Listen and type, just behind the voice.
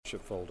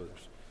worship folders.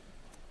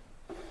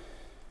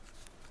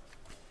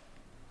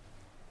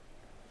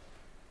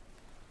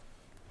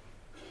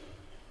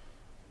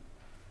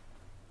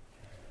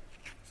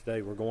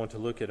 Today we're going to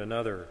look at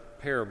another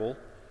parable,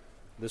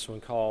 this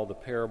one called the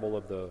parable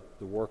of the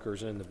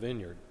workers in the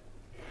vineyard.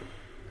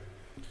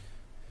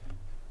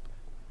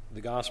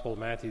 The Gospel of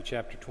Matthew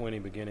chapter 20,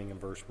 beginning in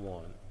verse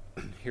 1.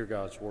 Hear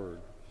God's word.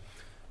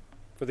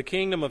 For the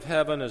kingdom of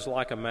heaven is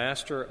like a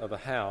master of a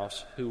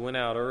house who went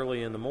out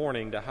early in the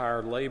morning to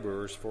hire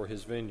laborers for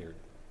his vineyard.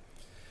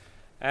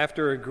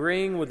 After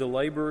agreeing with the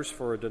laborers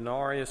for a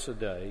denarius a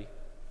day,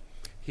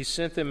 he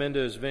sent them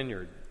into his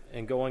vineyard.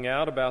 And going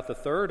out about the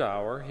third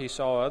hour, he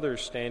saw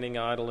others standing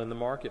idle in the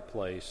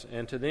marketplace.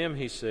 And to them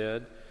he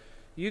said,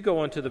 You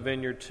go into the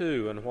vineyard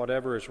too, and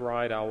whatever is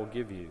right I will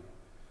give you.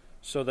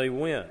 So they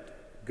went.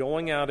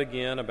 Going out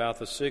again about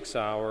the 6th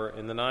hour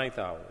and the 9th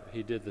hour,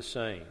 he did the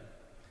same.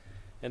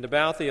 And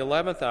about the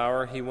 11th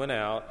hour he went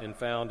out and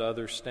found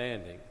others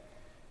standing.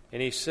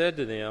 And he said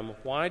to them,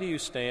 Why do you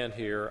stand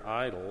here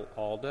idle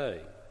all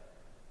day?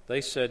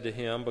 They said to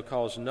him,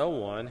 Because no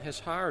one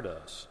has hired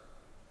us.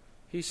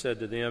 He said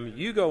to them,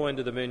 You go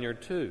into the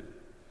vineyard too.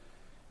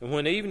 And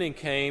when evening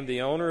came,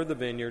 the owner of the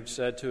vineyard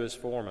said to his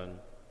foreman,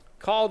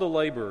 Call the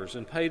laborers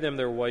and pay them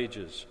their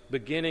wages,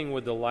 beginning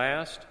with the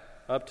last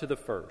up to the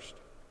first.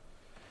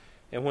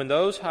 And when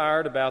those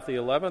hired about the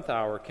 11th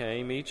hour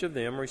came, each of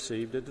them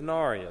received a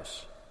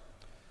denarius.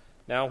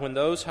 Now when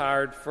those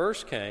hired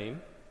first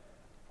came,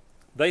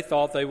 they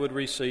thought they would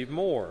receive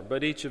more,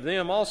 but each of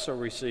them also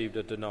received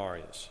a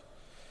denarius.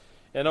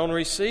 And on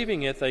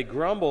receiving it, they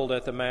grumbled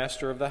at the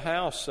master of the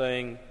house,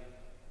 saying,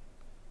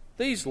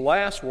 These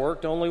last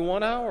worked only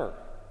 1 hour,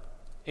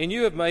 and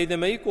you have made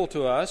them equal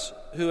to us,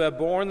 who have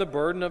borne the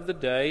burden of the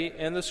day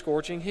and the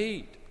scorching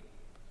heat.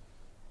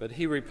 But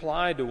he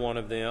replied to one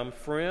of them,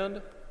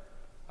 Friend,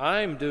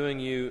 I am doing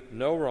you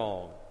no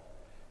wrong.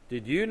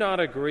 Did you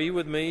not agree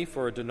with me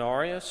for a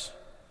denarius?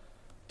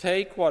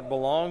 Take what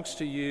belongs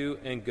to you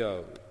and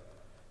go.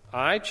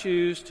 I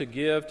choose to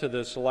give to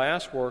this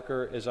last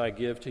worker as I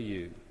give to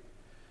you.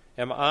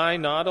 Am I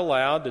not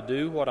allowed to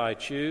do what I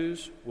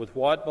choose with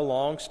what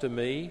belongs to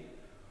me?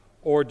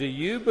 Or do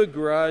you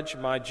begrudge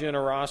my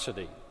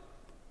generosity?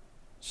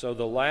 So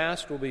the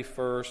last will be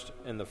first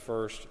and the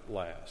first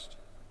last.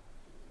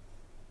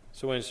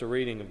 So when it's the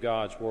reading of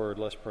God's word,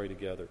 let's pray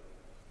together.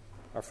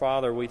 Our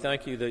Father, we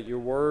thank you that your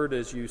word,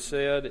 as you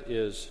said,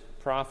 is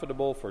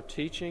profitable for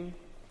teaching,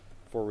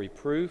 for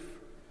reproof,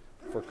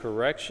 for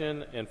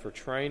correction, and for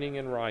training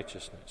in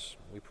righteousness.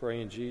 We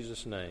pray in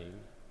Jesus' name.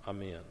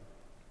 Amen.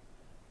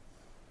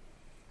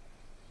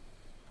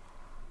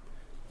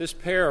 This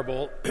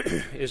parable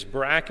is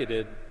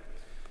bracketed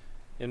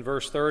in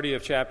verse 30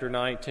 of chapter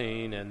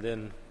 19 and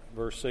then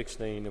verse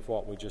 16 of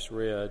what we just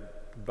read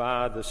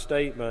by the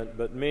statement,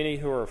 But many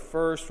who are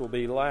first will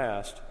be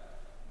last,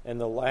 and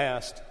the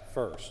last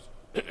first.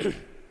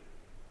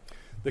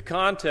 The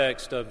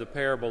context of the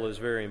parable is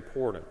very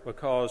important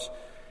because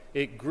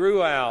it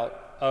grew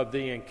out of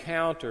the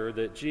encounter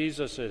that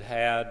Jesus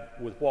had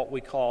with what we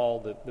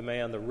call the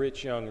man, the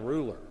rich young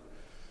ruler.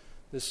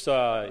 This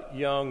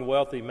young,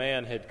 wealthy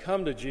man had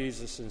come to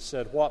Jesus and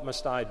said, What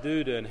must I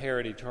do to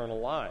inherit eternal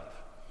life?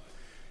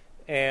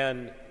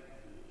 And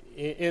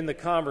in the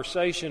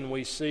conversation,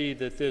 we see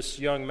that this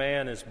young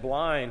man is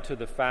blind to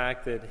the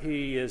fact that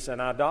he is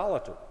an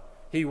idolater.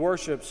 He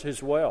worships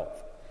his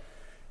wealth.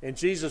 And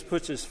Jesus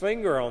puts his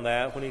finger on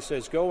that when he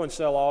says, Go and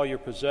sell all your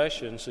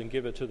possessions and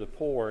give it to the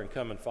poor and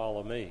come and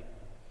follow me.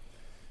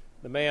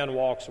 The man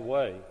walks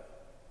away.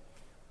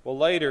 Well,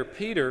 later,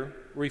 Peter,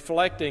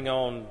 reflecting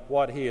on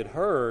what he had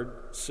heard,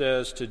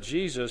 says to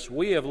Jesus,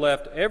 We have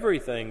left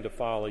everything to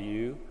follow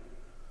you.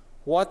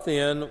 What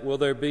then will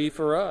there be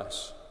for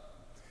us?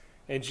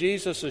 And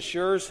Jesus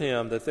assures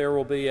him that there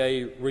will be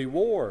a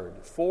reward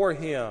for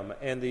him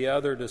and the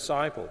other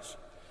disciples.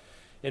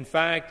 In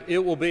fact, it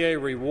will be a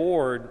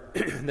reward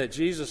that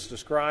Jesus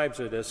describes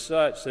it as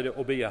such that it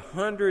will be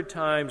 100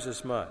 times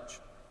as much.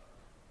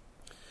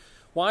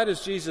 Why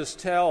does Jesus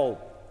tell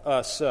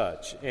us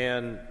such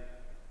and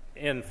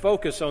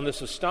focus on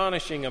this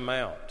astonishing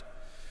amount?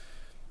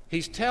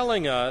 He's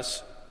telling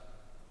us,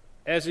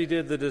 as he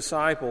did the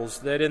disciples,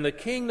 that in the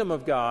kingdom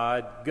of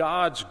God,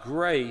 God's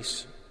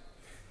grace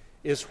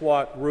is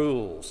what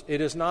rules.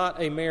 It is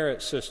not a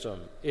merit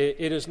system.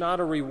 It is not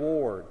a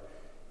reward.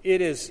 It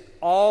is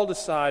all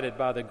decided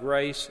by the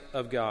grace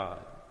of God.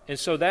 And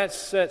so that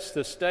sets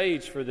the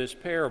stage for this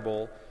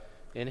parable,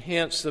 and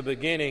hence the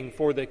beginning,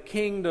 for the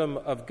kingdom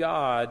of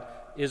God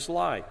is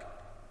like.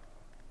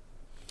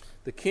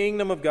 The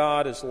kingdom of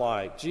God is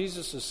like.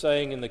 Jesus is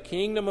saying in the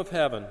kingdom of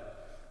heaven,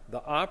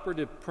 the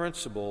operative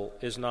principle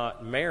is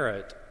not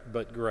merit,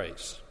 but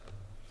grace.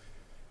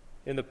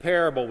 In the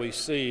parable, we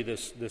see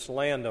this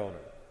landowner,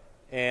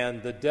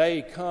 and the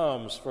day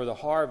comes for the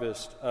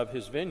harvest of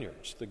his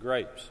vineyards, the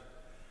grapes.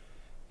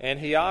 And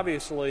he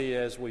obviously,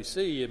 as we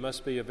see, it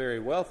must be a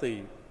very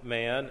wealthy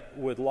man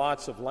with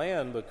lots of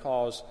land,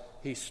 because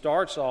he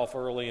starts off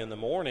early in the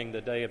morning, the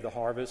day of the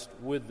harvest,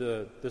 with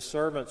the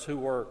servants who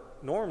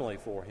work normally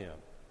for him.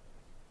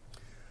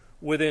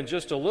 Within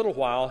just a little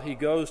while, he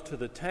goes to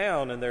the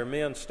town, and there are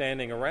men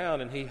standing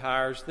around, and he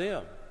hires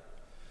them.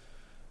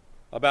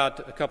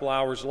 About a couple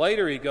hours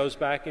later, he goes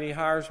back and he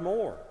hires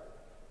more.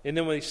 And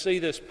then we see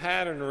this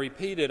pattern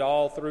repeated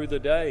all through the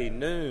day,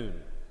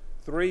 noon,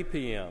 3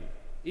 p.m.,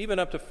 even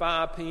up to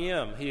 5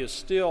 p.m., he is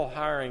still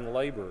hiring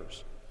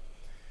laborers.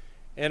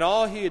 And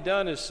all he had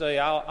done is say,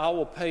 I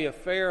will pay a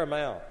fair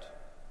amount,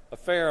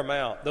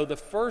 though the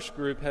first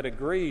group had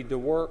agreed to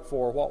work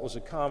for what was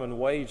a common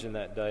wage in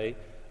that day,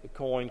 a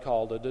coin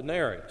called a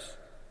denarius,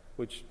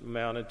 which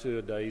amounted to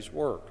a day's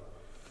work.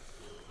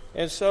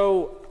 And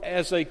so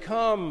as they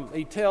come,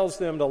 he tells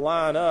them to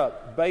line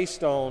up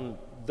based on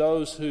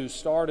those who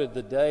started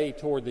the day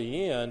toward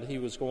the end, he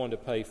was going to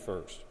pay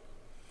first.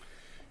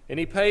 And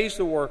he pays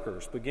the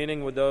workers,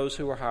 beginning with those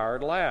who were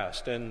hired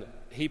last, and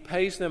he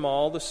pays them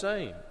all the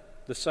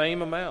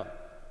same amount.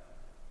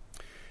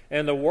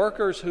 And the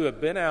workers who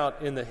have been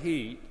out in the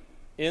heat,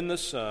 in the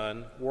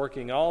sun,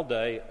 working all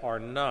day, are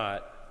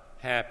not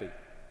happy.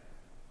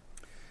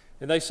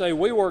 And they say,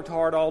 we worked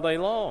hard all day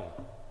long.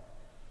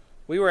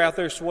 We were out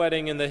there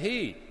sweating in the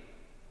heat,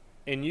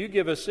 and you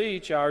give us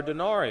each our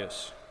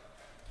denarius.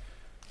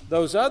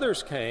 Those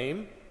others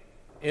came,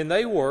 and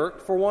they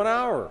worked for 1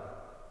 hour,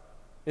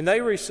 and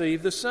they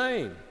received the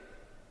same.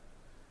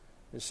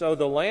 And so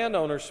the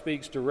landowner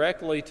speaks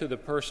directly to the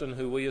person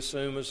who we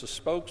assume is a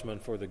spokesman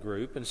for the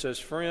group and says,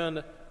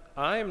 friend,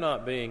 I am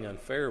not being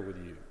unfair with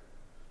you.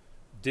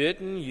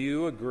 Didn't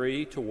you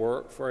agree to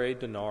work for a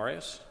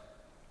denarius?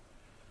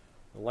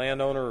 The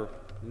landowner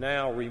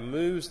now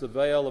removes the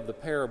veil of the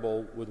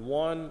parable with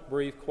one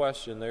brief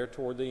question there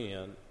toward the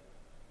end.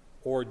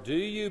 Or do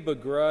you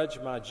begrudge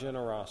my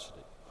generosity?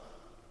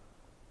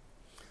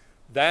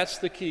 That's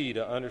the key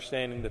to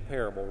understanding the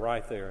parable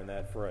right there in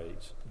that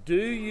phrase. Do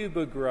you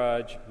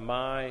begrudge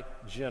my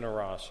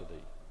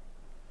generosity?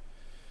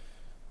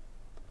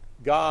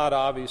 God,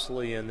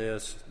 obviously, in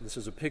this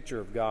is a picture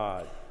of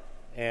God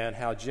and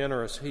how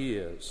generous He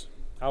is.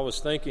 I was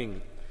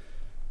thinking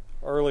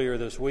earlier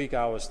this week,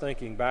 I was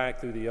thinking back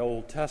through the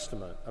Old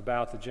Testament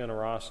about the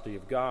generosity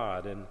of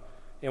God,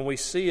 and we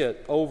see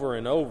it over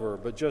and over,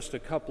 but just a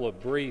couple of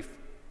brief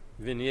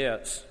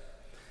vignettes.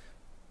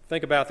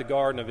 Think about the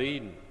Garden of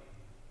Eden.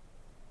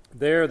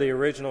 There, the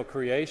original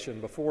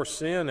creation, before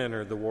sin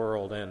entered the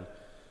world, and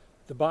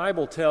the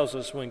Bible tells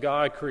us when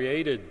God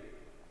created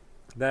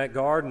that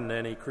garden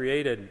and He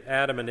created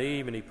Adam and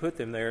Eve and He put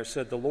them there, it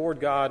said the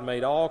Lord God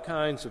made all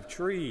kinds of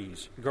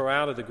trees grow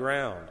out of the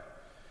ground.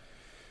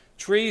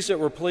 Trees that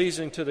were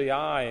pleasing to the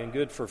eye and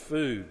good for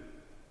food.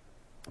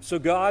 So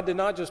God did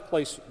not just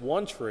place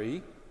one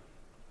tree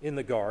in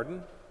the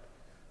garden,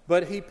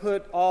 but He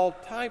put all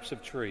types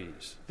of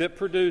trees that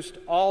produced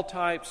all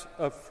types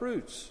of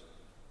fruits,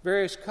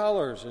 various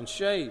colors and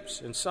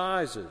shapes and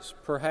sizes.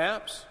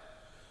 Perhaps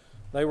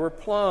they were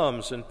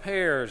plums and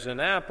pears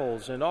and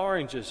apples and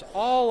oranges,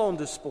 all on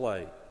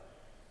display.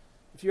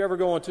 If you ever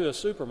go into a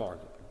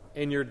supermarket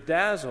and you're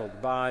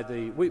dazzled by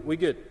we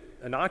get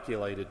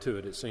inoculated to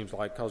it, it seems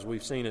like, because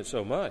we've seen it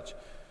so much.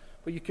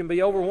 But you can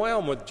be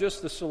overwhelmed with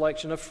just the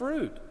selection of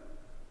fruit,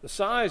 the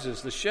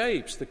sizes, the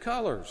shapes, the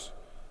colors.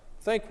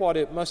 Think what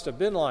it must have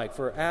been like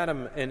for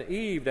Adam and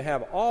Eve to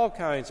have all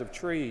kinds of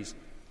trees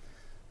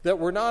that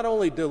were not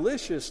only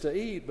delicious to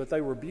eat, but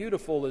they were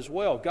beautiful as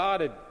well.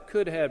 God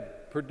could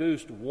have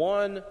produced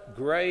one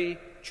gray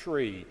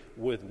tree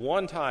with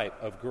one type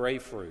of gray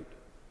fruit,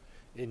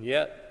 and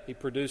yet He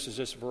produces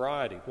this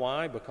variety.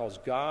 Why? Because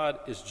God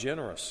is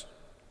generous.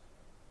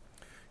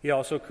 He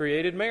also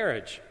created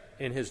marriage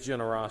in His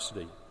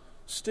generosity.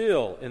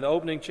 Still, in the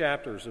opening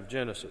chapters of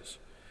Genesis,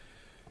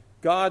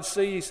 God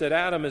sees that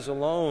Adam is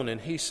alone,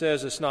 and He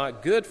says it's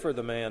not good for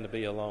the man to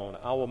be alone.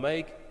 I will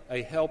make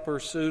a helper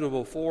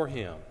suitable for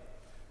him.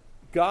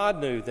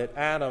 God knew that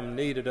Adam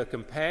needed a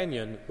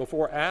companion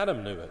before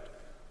Adam knew it.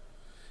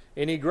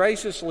 And He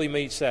graciously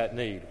meets that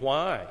need.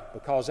 Why?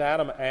 Because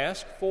Adam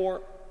asked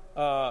for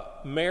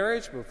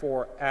marriage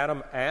before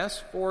Adam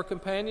asked for a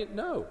companion?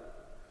 No.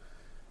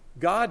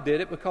 God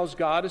did it because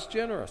God is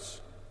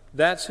generous.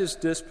 That's His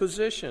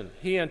disposition.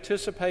 He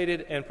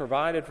anticipated and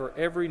provided for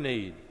every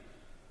need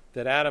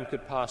that Adam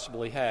could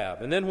possibly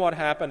have. And then what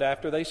happened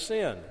after they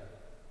sinned?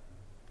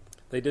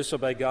 They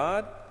disobeyed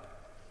God.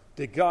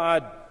 Did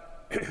God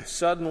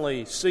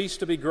suddenly cease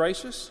to be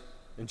gracious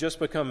and just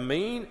become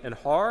mean and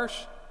harsh?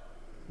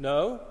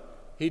 No.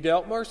 He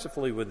dealt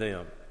mercifully with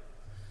them.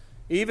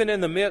 Even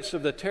in the midst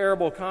of the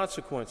terrible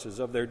consequences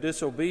of their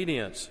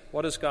disobedience,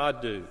 what does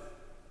God do?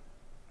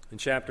 In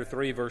chapter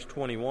 3, verse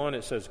 21,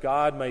 it says,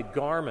 God made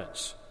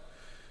garments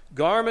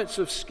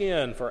of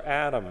skin for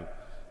Adam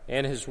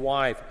and his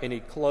wife, and He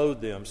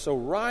clothed them. So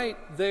right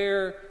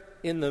there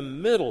in the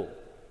middle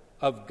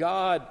of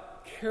God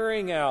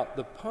carrying out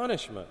the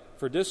punishment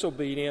for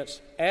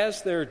disobedience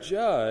as their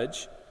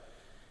judge,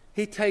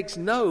 He takes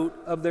note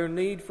of their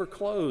need for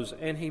clothes,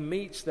 and He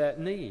meets that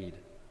need.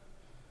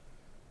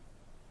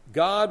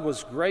 God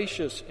was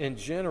gracious and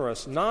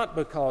generous not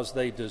because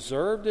they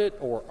deserved it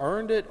or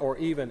earned it or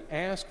even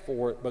asked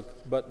for it,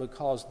 but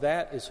because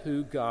that is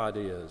who God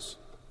is.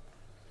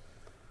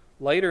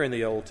 Later in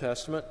the Old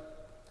Testament,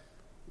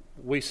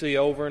 we see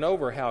over and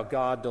over how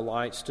God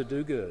delights to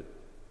do good.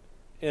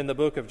 In the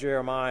book of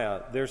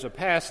Jeremiah, there's a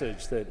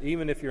passage that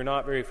even if you're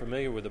not very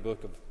familiar with the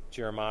book of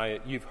Jeremiah,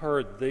 you've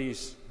heard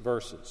these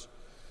verses.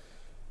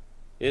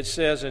 It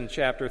says in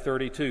chapter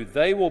 32,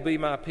 "They will be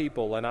my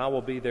people, and I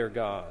will be their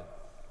God.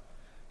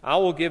 I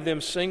will give them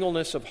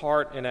singleness of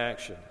heart and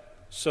action,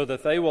 so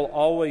that they will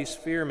always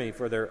fear me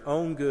for their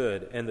own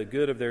good and the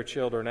good of their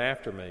children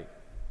after me."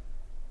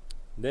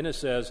 Then it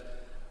says,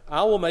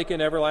 "I will make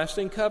an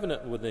everlasting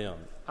covenant with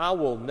them. I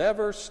will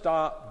never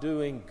stop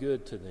doing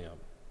good to them.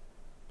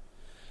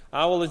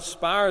 I will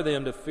inspire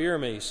them to fear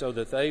me so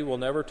that they will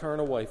never turn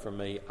away from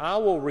me. I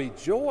will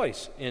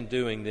rejoice in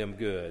doing them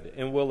good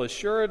and will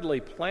assuredly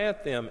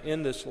plant them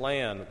in this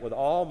land with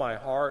all my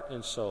heart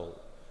and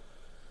soul."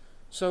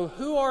 So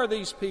who are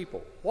these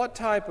people? What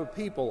type of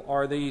people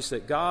are these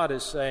that God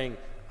is saying,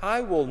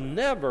 I will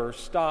never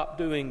stop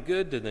doing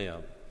good to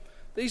them?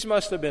 These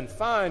must have been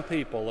fine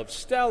people of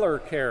stellar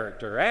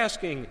character,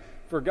 asking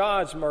for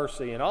God's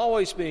mercy and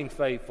always being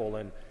faithful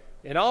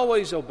and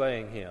always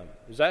obeying Him.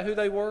 Is that who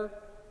they were?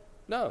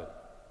 No,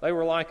 they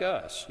were like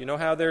us. You know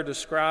how they're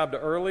described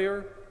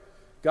earlier?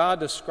 God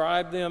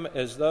described them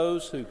as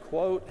those who,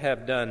 quote,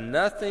 "have done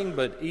nothing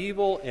but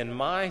evil in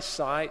my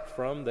sight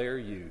from their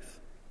youth."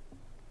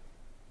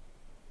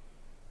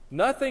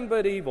 Nothing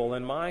but evil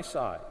in my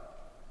sight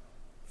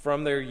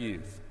from their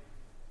youth.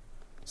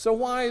 So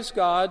why is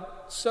God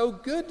so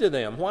good to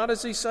them? Why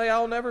does He say,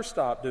 I'll never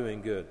stop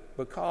doing good?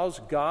 Because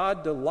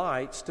God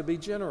delights to be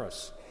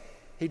generous.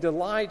 He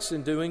delights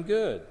in doing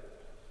good.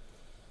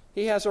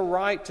 He has a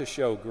right to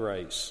show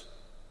grace.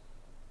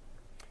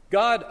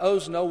 God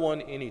owes no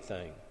one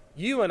anything.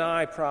 You and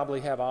I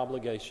probably have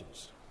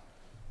obligations.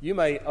 You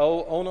may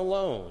own a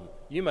loan.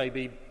 You may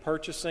be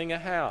purchasing a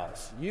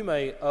house. You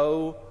may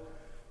owe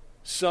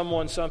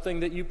someone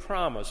something that you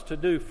promised to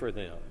do for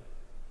them.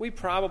 We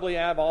probably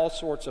have all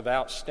sorts of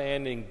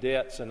outstanding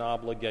debts and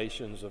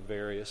obligations of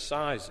various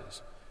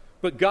sizes.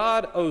 But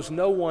God owes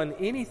no one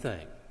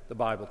anything, the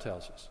Bible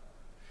tells us.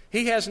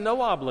 He has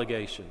no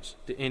obligations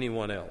to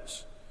anyone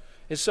else.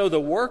 And so the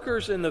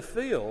workers in the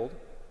field,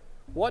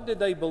 what did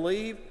they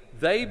believe?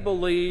 They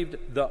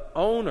believed the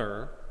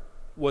owner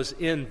was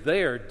in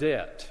their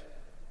debt.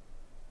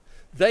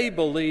 They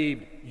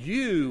believed,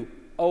 you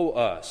owe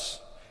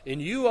us. And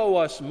you owe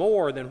us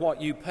more than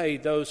what you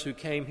paid those who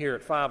came here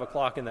at 5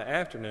 o'clock in the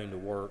afternoon to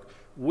work.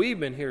 We've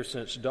been here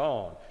since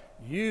dawn.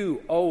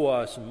 You owe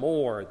us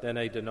more than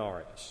a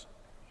denarius.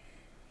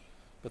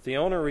 But the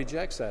owner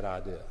rejects that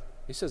idea.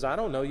 He says, I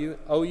don't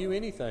owe you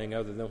anything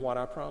other than what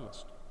I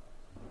promised.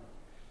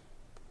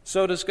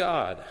 So does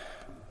God.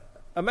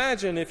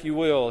 Imagine, if you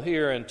will,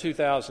 here in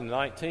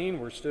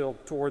 2019, we're still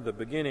toward the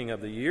beginning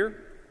of the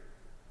year.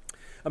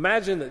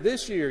 Imagine that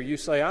this year you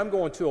say, I'm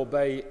going to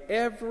obey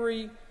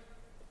every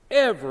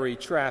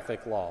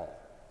traffic law,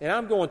 and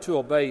I'm going to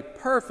obey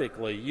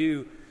perfectly.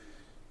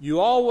 You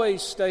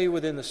always stay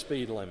within the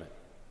speed limit.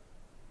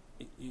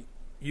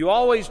 You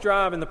always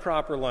drive in the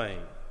proper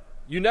lane.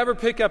 You never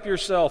pick up your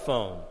cell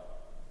phone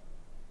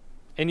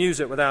and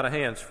use it without a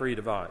hands-free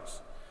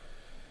device.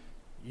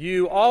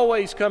 You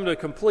always come to a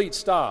complete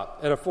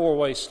stop at a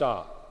four-way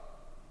stop,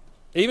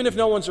 even if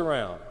no one's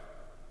around.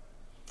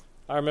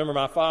 I remember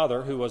my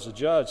father, who was a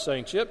judge,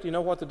 saying, Chip, do you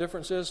know what the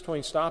difference is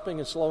between stopping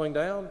and slowing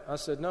down? I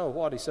said, no,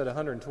 what? He said,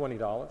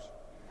 $120.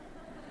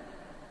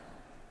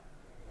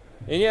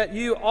 And yet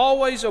you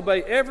always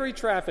obey every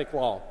traffic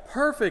law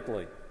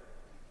perfectly.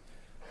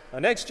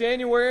 Next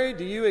January,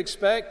 do you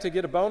expect to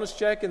get a bonus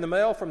check in the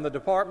mail from the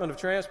Department of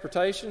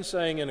Transportation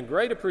saying, in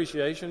great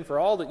appreciation for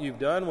all that you've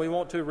done, we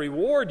want to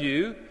reward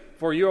you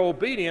for your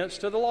obedience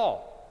to the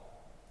law?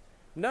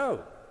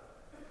 No.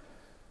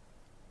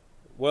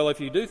 Well, if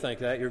you do think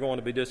that, you're going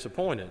to be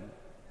disappointed.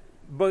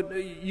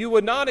 But you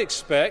would not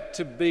expect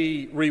to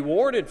be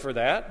rewarded for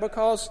that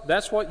because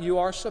that's what you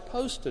are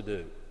supposed to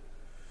do.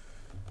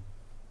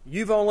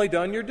 You've only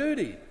done your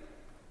duty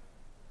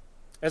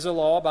as a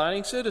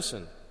law-abiding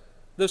citizen.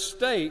 The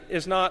state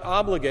is not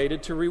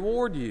obligated to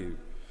reward you.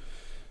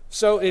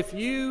 So if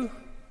you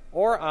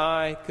or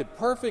I could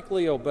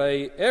perfectly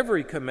obey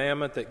every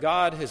commandment that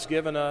God has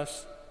given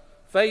us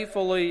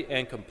faithfully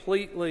and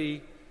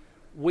completely,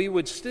 we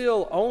would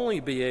still only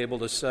be able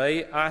to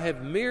say, I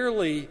have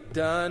merely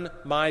done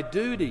my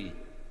duty,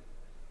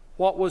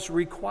 what was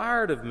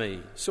required of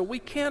me. So we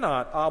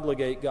cannot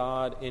obligate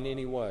God in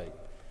any way.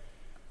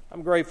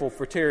 I'm grateful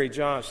for Terry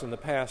Johnson, the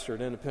pastor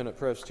at Independent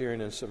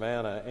Presbyterian in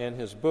Savannah, and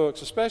his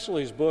books,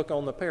 especially his book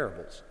on the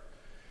parables.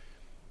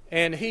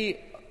 And he,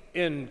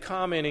 in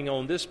commenting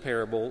on this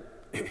parable,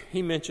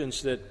 he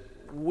mentions that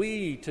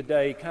we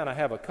today kind of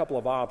have a couple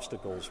of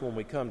obstacles when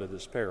we come to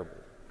this parable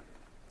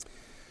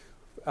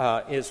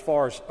as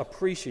far as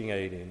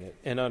appreciating it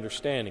and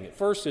understanding it.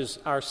 First is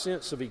our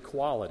sense of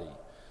equality,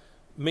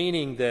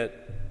 meaning that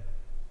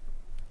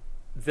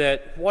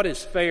what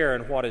is fair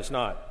and what is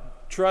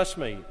not. Trust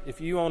me, if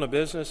you own a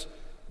business,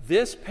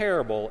 this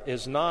parable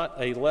is not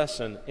a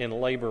lesson in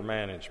labor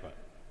management.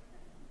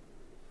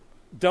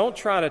 don't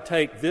try to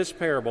take this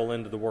parable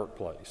into the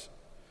workplace.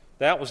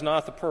 That was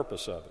not the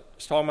purpose of it.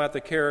 It's talking about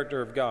the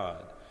character of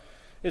God.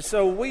 And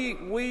so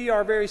we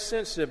are very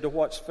sensitive to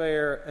what's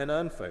fair and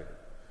unfair.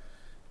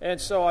 And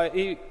so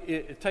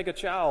take a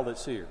child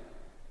that's here.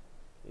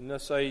 And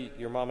let's say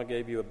your mama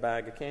gave you a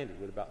bag of candy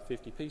with about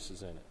 50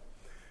 pieces in it.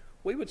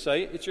 We would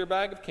say, it's your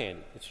bag of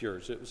candy. It's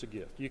yours. It was a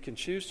gift. You can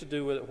choose to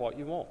do with it what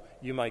you want.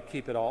 You may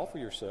keep it all for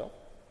yourself.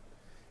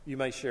 You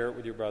may share it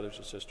with your brothers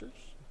and sisters.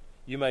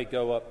 You may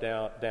go up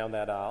down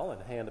that aisle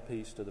and hand a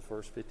piece to the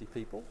first 50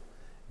 people.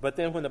 But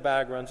then when the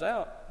bag runs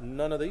out,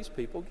 none of these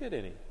people get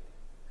any.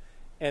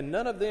 And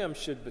none of them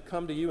should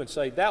come to you and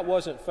say, that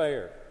wasn't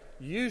fair.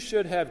 You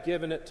should have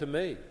given it to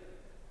me.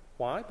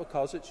 Why?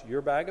 Because it's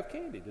your bag of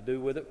candy to do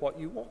with it what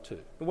you want to.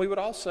 And we would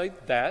all say,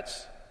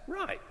 that's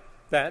right.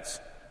 That's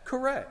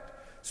correct.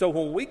 So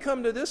when we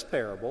come to this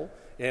parable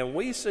and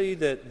we see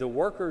that the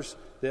workers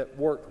that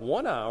worked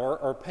 1 hour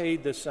are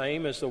paid the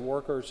same as the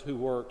workers who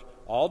worked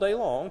all day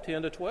long,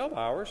 10 to 12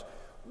 hours,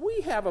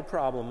 we have a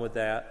problem with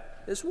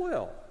that as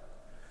well.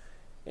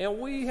 And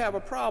we have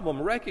a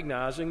problem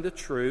recognizing the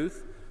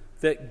truth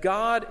that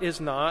God is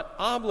not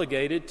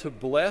obligated to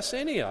bless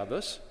any of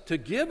us, to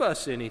give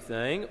us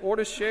anything, or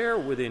to share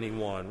with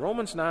anyone.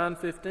 Romans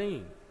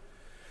 9:15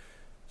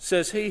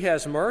 says he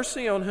has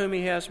mercy on whom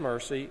he has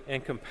mercy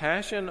and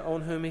compassion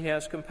on whom he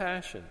has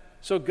compassion.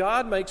 So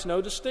God makes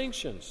no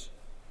distinctions.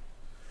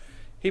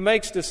 He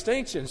makes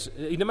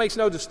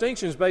no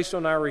distinctions based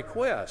on our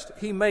request.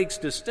 He makes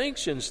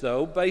distinctions,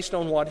 though, based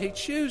on what he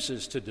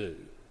chooses to do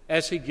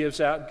as he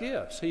gives out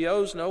gifts. He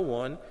owes no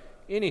one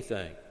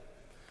anything.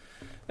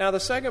 Now,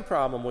 the second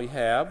problem we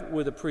have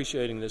with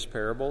appreciating this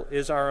parable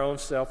is our own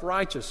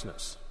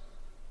self-righteousness.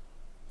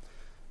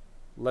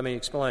 Let me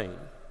explain.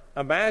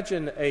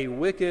 Imagine a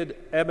wicked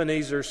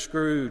Ebenezer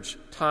Scrooge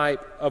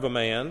type of a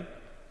man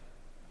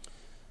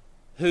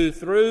who,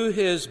 through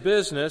his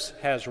business,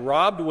 has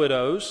robbed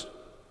widows,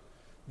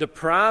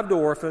 deprived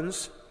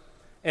orphans,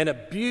 and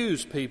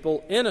abused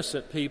people,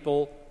 innocent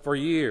people, for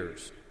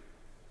years.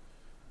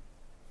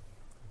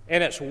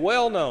 And it's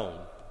well known.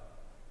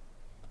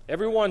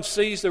 Everyone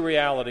sees the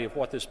reality of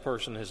what this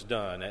person has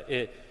done.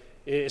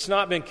 It's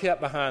not been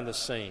kept behind the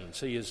scenes.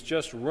 He has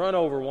just run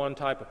over one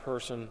type of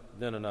person,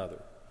 then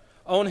another.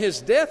 On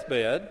his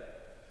deathbed,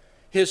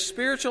 his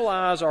spiritual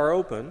eyes are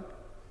open.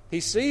 He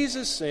sees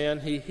his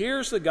sin. He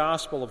hears the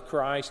gospel of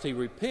Christ. He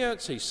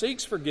repents. He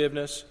seeks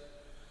forgiveness.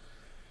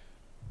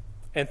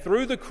 And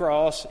through the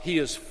cross, he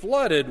is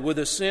flooded with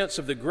a sense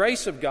of the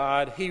grace of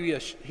God.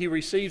 He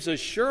receives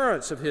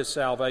assurance of his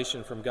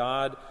salvation from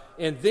God,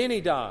 and then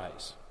he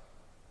dies.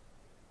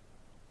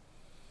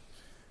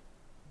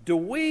 Do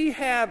we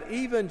have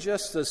even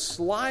just the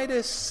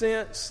slightest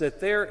sense that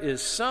there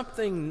is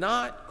something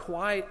not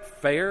quite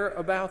fair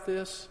about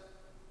this?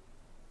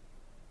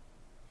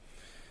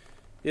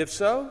 If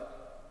so,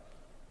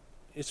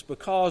 it's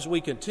because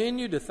we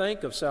continue to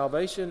think of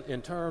salvation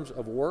in terms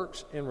of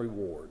works and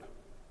reward.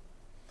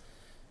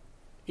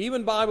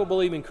 Even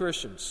Bible-believing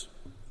Christians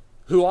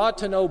who ought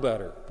to know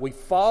better, we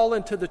fall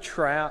into the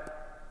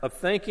trap of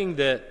thinking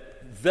that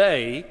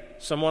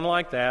someone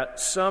like that,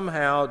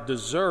 somehow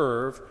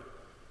deserve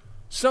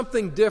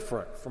something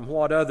different from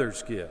what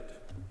others get.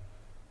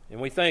 And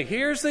we think,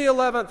 here's the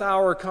 11th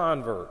hour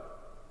convert,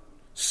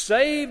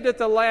 saved at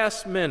the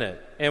last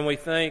minute, and we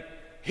think,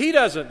 he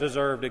doesn't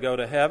deserve to go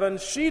to heaven,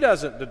 she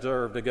doesn't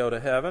deserve to go to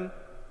heaven.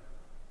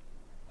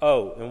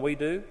 Oh, and we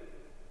do?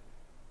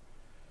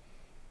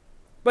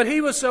 But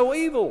he was so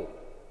evil.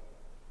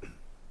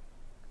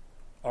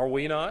 Are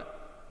we not?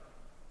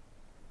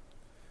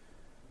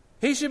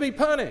 He should be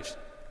punished.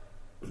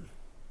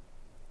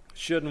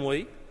 Shouldn't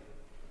we?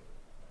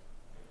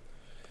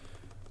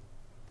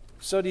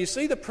 So do you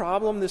see the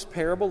problem this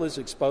parable is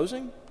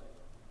exposing?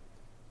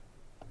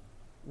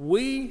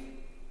 We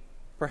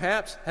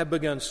perhaps have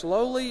begun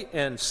slowly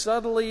and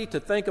subtly to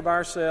think of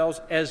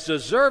ourselves as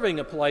deserving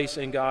a place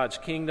in God's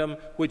kingdom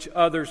which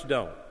others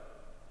don't.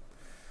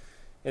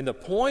 And the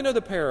point of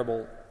the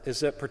parable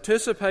is that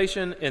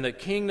participation in the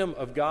kingdom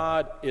of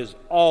God is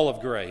all of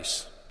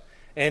grace,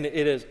 and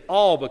it is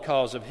all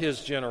because of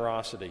His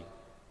generosity.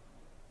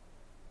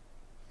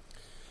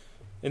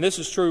 And this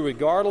is true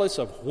regardless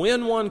of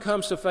when one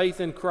comes to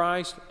faith in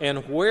Christ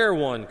and where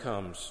one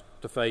comes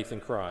to faith in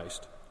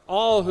Christ.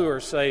 All who are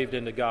saved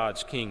into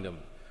God's kingdom,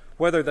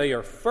 whether they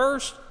are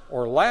first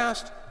or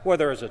last,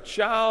 whether as a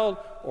child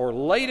or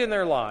late in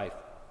their life,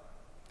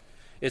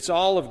 it's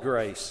all of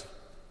grace.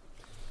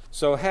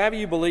 So have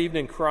you believed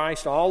in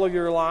Christ all of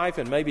your life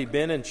and maybe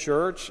been in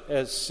church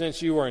since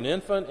you were an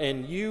infant,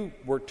 and you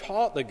were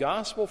taught the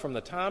gospel from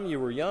the time you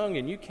were young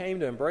and you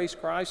came to embrace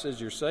Christ as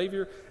your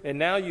Savior, and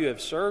now you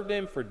have served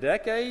Him for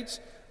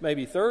decades,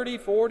 maybe 30,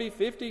 40,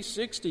 50,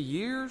 60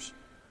 years?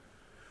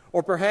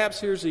 Or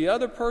perhaps here's the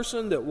other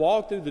person that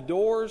walked through the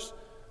doors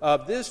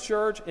of this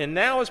church and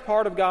now is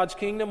part of God's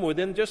kingdom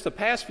within just the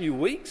past few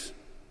weeks.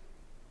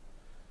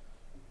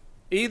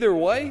 Either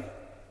way,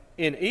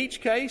 in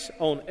each case,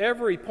 on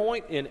every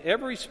point, in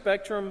every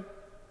spectrum,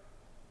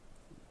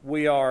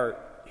 we are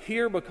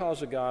here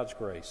because of God's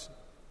grace.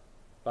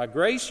 By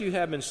grace you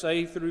have been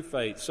saved through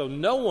faith, so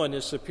no one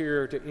is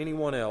superior to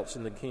anyone else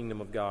in the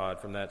kingdom of God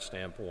from that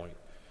standpoint.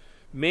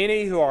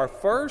 Many who are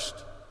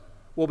first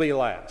will be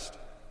last,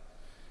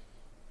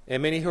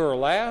 and many who are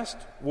last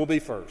will be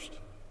first.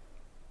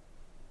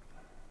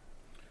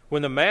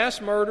 When the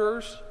mass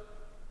murderers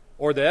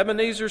or the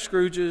Ebenezer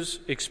Scrooges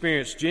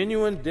experience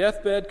genuine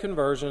deathbed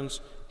conversions,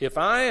 if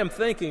I am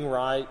thinking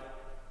right,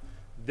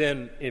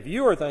 then if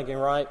you are thinking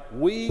right,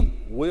 we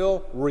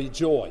will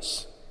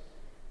rejoice.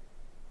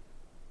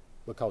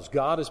 Because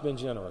God has been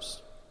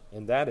generous,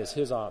 and that is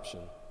His option.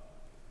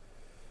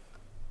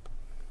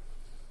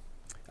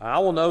 I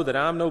will know that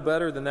I'm no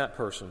better than that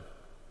person,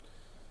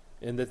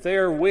 and that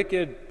their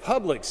wicked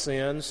public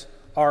sins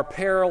are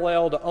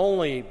paralleled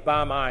only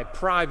by my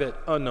private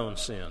unknown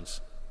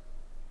sins.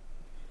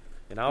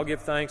 And I'll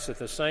give thanks that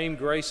the same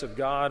grace of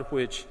God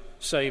which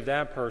saved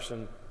that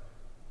person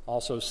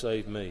also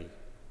saved me.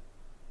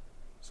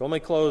 So let me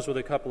close with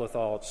a couple of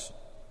thoughts.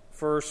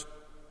 First,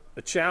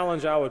 a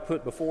challenge I would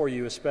put before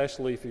you,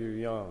 especially if you're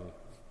young.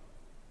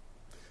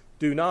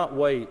 Do not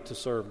wait to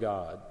serve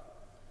God.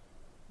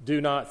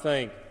 Do not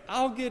think,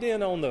 I'll get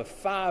in on the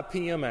 5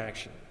 p.m.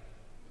 action.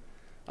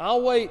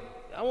 I'll wait.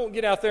 I won't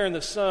get out there in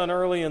the sun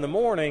early in the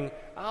morning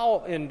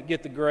and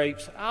get the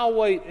grapes. I'll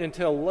wait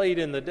until late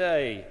in the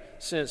day,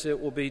 since it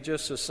will be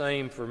just the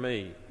same for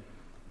me.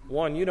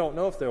 One, you don't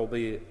know if there will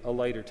be a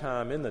later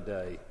time in the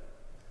day.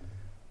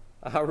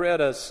 I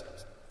read a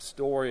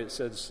story. It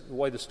says, the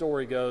way the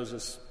story goes,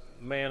 this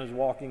man is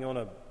walking on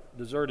a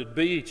deserted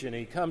beach, and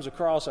he comes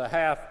across a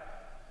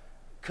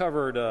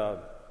half-covered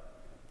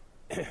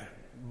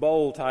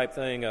bowl type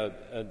thing, a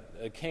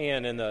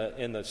can in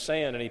the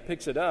sand, and he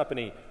picks it up and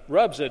he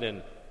rubs it,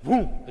 and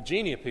boom, a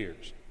genie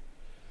appears.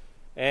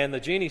 And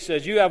the genie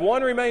says, "You have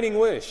one remaining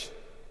wish."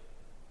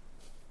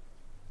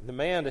 The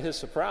man, to his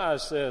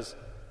surprise, says,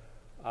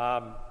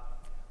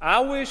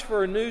 I wish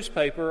for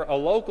a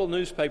local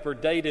newspaper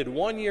dated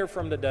 1 year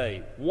from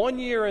today. 1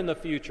 year in the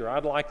future,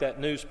 I'd like that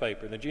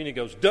newspaper. And the genie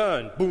goes,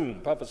 done,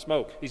 boom, puff of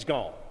smoke, he's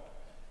gone.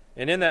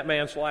 And in that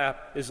man's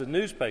lap is a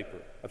newspaper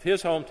of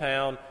his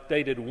hometown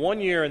dated 1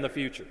 year in the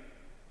future.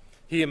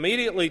 He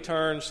immediately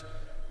turns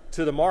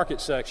to the market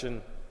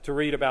section to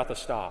read about the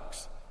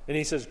stocks. And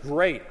he says,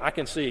 great, I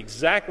can see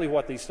exactly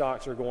what these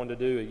stocks are going to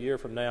do a year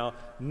from now.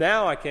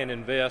 Now I can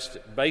invest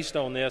based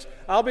on this.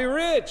 I'll be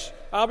rich.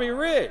 I'll be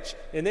rich.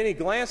 And then he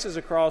glances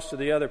across to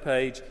the other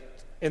page,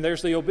 and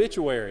there's the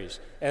obituaries.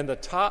 And the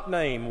top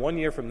name 1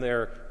 year from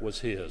there was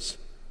his.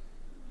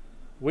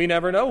 We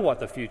never know what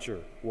the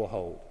future will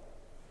hold.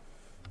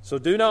 So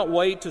do not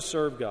wait to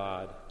serve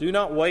God. Do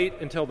not wait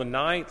until the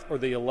 9th or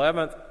the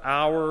 11th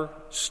hour.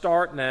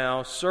 Start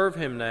now. Serve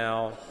Him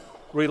now.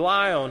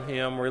 Rely on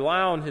Him.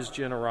 Rely on His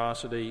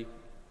generosity.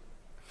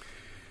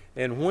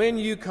 And when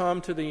you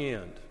come to the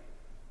end,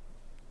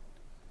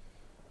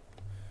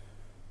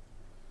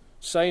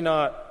 say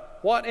not,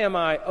 what am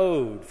I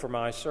owed for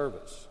my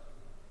service?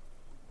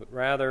 But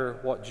rather,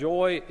 what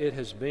joy it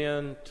has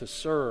been to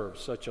serve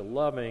such a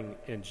loving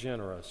and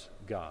generous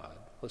God.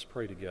 Let's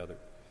pray together.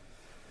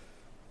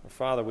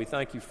 Father, we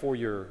thank You for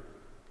Your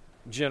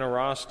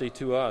generosity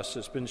to us.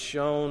 It's been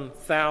shown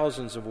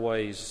thousands of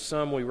ways.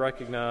 Some we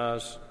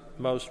recognize,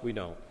 most we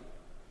don't.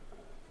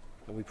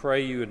 And we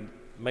pray You would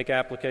make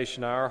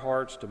application to our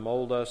hearts to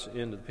mold us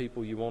into the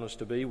people You want us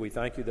to be. We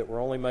thank You that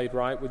we're only made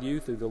right with You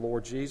through the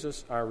Lord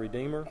Jesus, our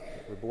Redeemer.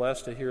 We're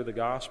blessed to hear the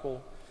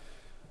gospel,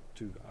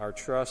 to our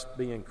trust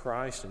be in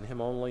Christ and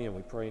Him only, and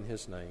we pray in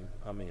His name.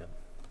 Amen.